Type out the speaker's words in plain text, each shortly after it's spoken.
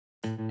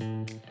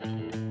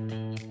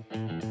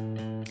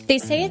They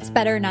say it's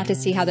better not to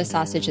see how the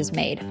sausage is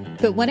made,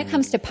 but when it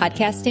comes to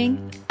podcasting,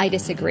 I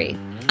disagree.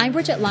 I'm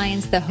Bridget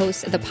Lyons, the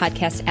host of the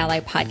Podcast Ally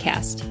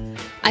podcast.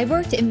 I've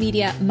worked in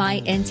media my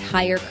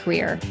entire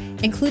career,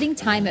 including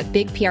time at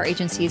big PR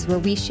agencies where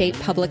we shape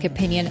public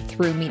opinion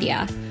through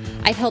media.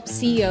 I've helped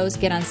CEOs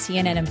get on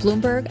CNN and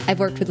Bloomberg. I've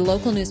worked with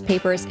local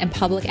newspapers and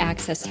public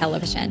access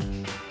television.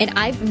 And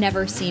I've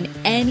never seen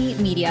any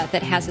media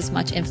that has as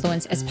much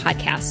influence as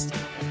podcasts.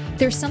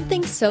 There's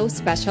something so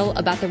special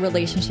about the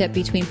relationship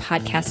between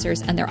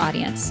podcasters and their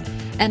audience.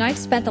 And I've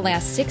spent the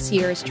last 6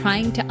 years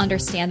trying to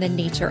understand the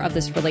nature of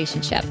this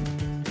relationship.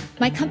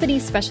 My company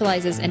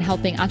specializes in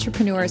helping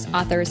entrepreneurs,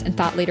 authors, and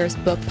thought leaders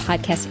book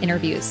podcast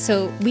interviews,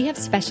 so we have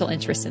special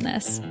interest in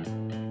this.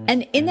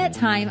 And in that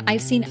time,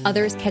 I've seen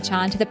others catch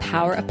on to the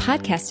power of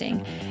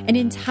podcasting. An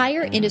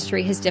entire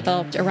industry has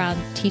developed around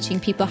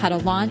teaching people how to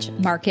launch,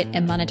 market,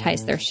 and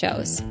monetize their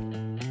shows.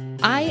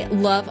 I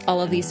love all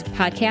of these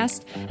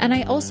podcasts, and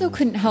I also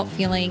couldn't help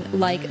feeling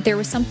like there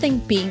was something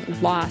being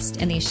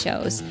lost in these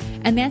shows.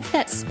 And that's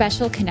that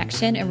special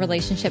connection and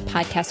relationship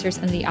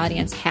podcasters and the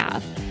audience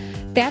have.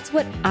 That's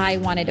what I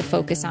wanted to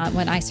focus on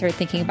when I started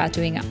thinking about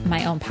doing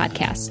my own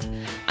podcast.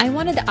 I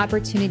wanted the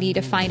opportunity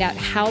to find out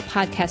how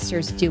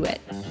podcasters do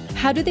it.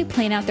 How do they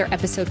plan out their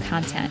episode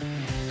content?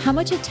 How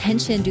much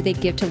attention do they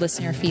give to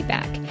listener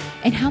feedback?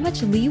 And how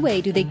much leeway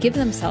do they give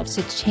themselves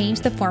to change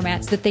the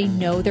formats that they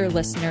know their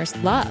listeners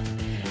love?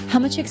 How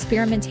much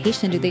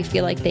experimentation do they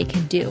feel like they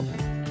can do?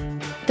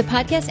 The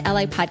Podcast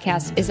Ally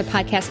podcast is a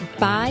podcast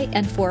by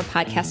and for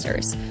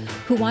podcasters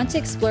who want to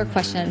explore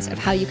questions of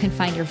how you can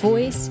find your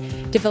voice,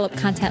 develop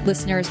content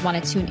listeners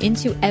want to tune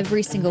into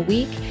every single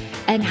week,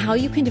 and how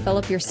you can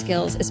develop your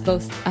skills as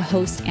both a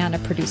host and a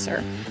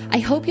producer. I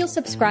hope you'll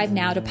subscribe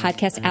now to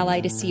Podcast Ally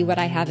to see what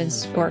I have in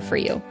store for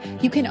you.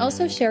 You can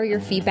also share your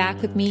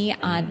feedback with me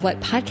on what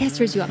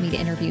podcasters you want me to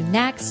interview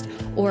next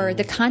or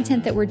the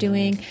content that we're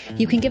doing.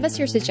 You can give us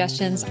your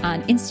suggestions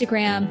on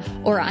Instagram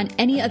or on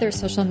any other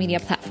social media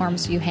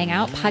platforms you hang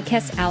out.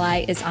 Podcast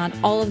Ally is on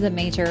all of the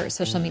major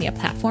social media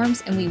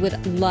platforms, and we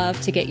would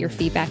love to get your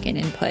feedback and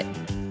input.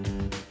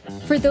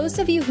 For those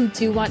of you who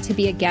do want to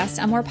be a guest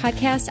on more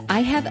podcasts,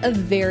 I have a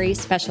very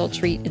special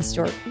treat in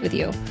store with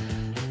you.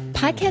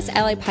 Podcast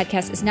Ally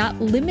podcast is not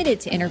limited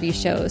to interview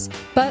shows,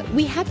 but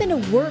we happen to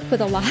work with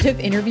a lot of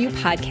interview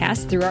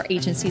podcasts through our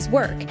agency's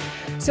work.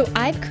 So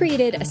I've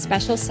created a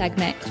special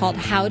segment called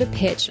How to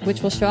Pitch,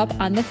 which will show up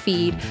on the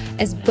feed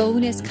as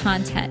bonus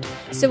content.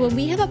 So when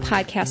we have a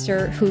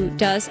podcaster who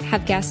does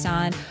have guests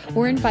on,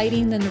 we're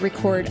inviting them to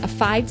record a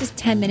 5 to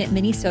 10 minute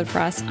mini-sode for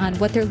us on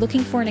what they're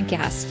looking for in a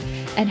guest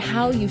and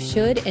how you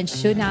should and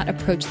should not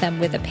approach them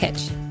with a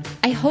pitch.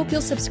 I hope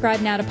you'll subscribe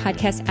now to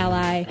Podcast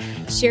Ally,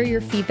 share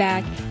your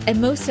feedback,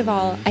 and most of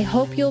all, I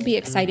hope you'll be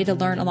excited to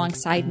learn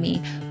alongside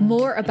me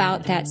more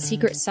about that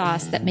secret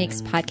sauce that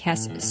makes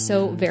podcasts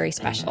so very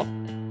special.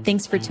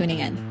 Thanks for tuning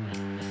in.